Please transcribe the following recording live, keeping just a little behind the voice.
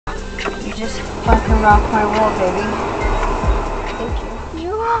just fucking rock my world, baby. Thank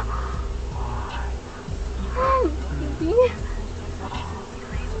you. Baby.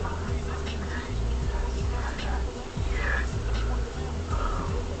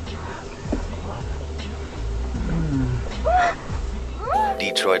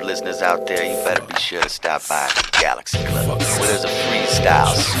 Detroit listeners out there, you better be sure to stop by the Galaxy Club, where there's a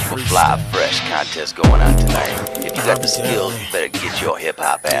freestyle, super fly, fresh contest going on tonight. If you got the skills, you better get your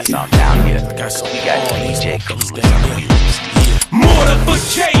hip-hop ass on down here, cause we got DJ Clueless on the wheels.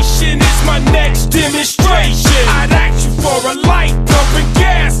 Mortification is my next demonstration. I'd ask you for a light, pumping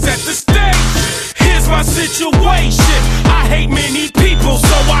gas at the station. Here's my situation. I hate many people,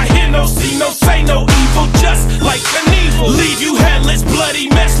 so I hear no, see no, say no evil, just like Knievel. Leave you headless, bloody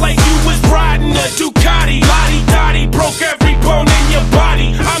mess like you was riding a Ducati. Lottie-dottie, broke every bone in your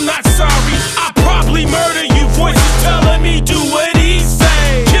body. I'm not sorry, I probably murder you. Voices telling me do what he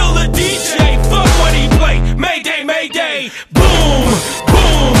say. Kill the DJ, fuck what he play. Mayday, mayday, boom,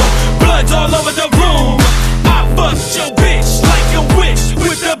 boom. Blood's all over the room. I fucked your bitch like a witch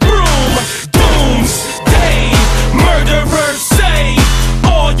with a broom. Doomsday, murderers say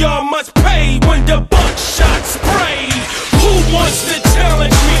all y'all must pay when the buckshot spray. Who wants to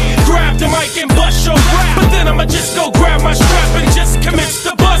challenge me? Grab the mic and bust your rap, but then I'ma just go grab my strap and just commence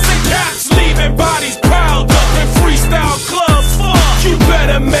the busting caps, leaving bodies piled up in freestyle clubs. Fuck, you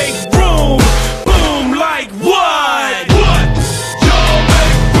better make room. Boom, like what? What? Y'all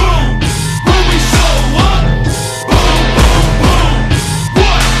make room when we show up. Boom, boom, boom.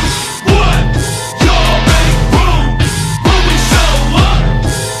 What? What? Y'all make room when we show up.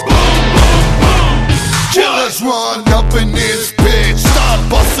 Boom, boom, boom. Killers run up in this bitch, start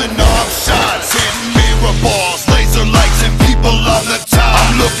busting off shots, hitting mirror balls, laser lights, and people on the top.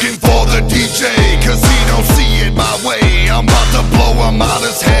 I'm looking for the DJ, cause he don't see it my way. I'm about to blow him out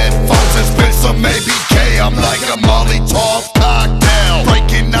his headphones and spit some ABK. I'm like a Molotov cocktail,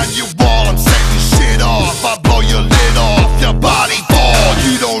 breaking on your wall, I'm setting shit off. I blow your lid off, your body fall.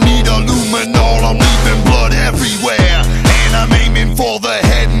 You don't need a luminol, I'm leaving blood everywhere, and I'm aiming for the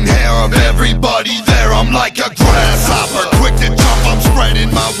head and hair of everybody there. I'm like a grasshopper, quick to jump, I'm spreading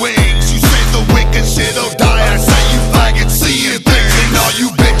my wings. You say the wicked shit'll die, I say you faggots seeing things. And all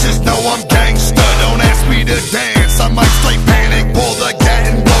you bitches know I'm gangsta, don't ask me to dance. I might straight panic, pull the cat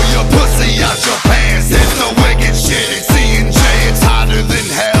and blow your pussy out your pants. It's the wicked shit, it's C&J, it's hotter than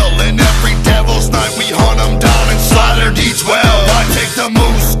hell. And every devil's night we hunt them down and slaughter D12. I take the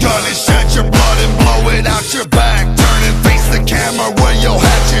moose gun and shed your blood and blow it out your back. Turn and face the camera where your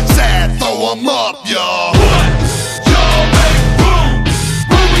hatchet's at, throw 'em up, y'all. What? Y'all make room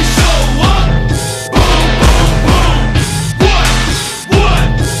when we show up. Boom, boom, boom. What? What?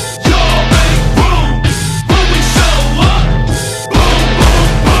 Y'all make room when we show up. Boom, boom,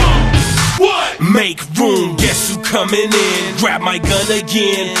 boom. What? Make room, guess who coming in? Grab my gun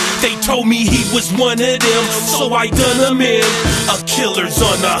again. They told me he was one of them, so I done him in. A killer's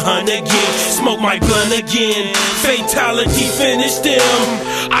on the hunt again. Smoke my blunt again. Fatality finished them.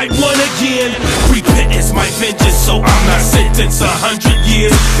 I won again. Repentance my vengeance, so I'm not sentenced 100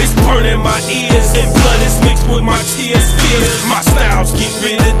 years. It's burning my ears, and blood is mixed with my tears. Fears, my styles get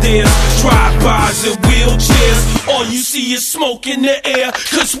rid of theirs. Drive-bys and wheelchairs. All you see is smoke in the air,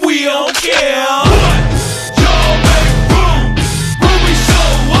 cause we don't care. What? Y'all make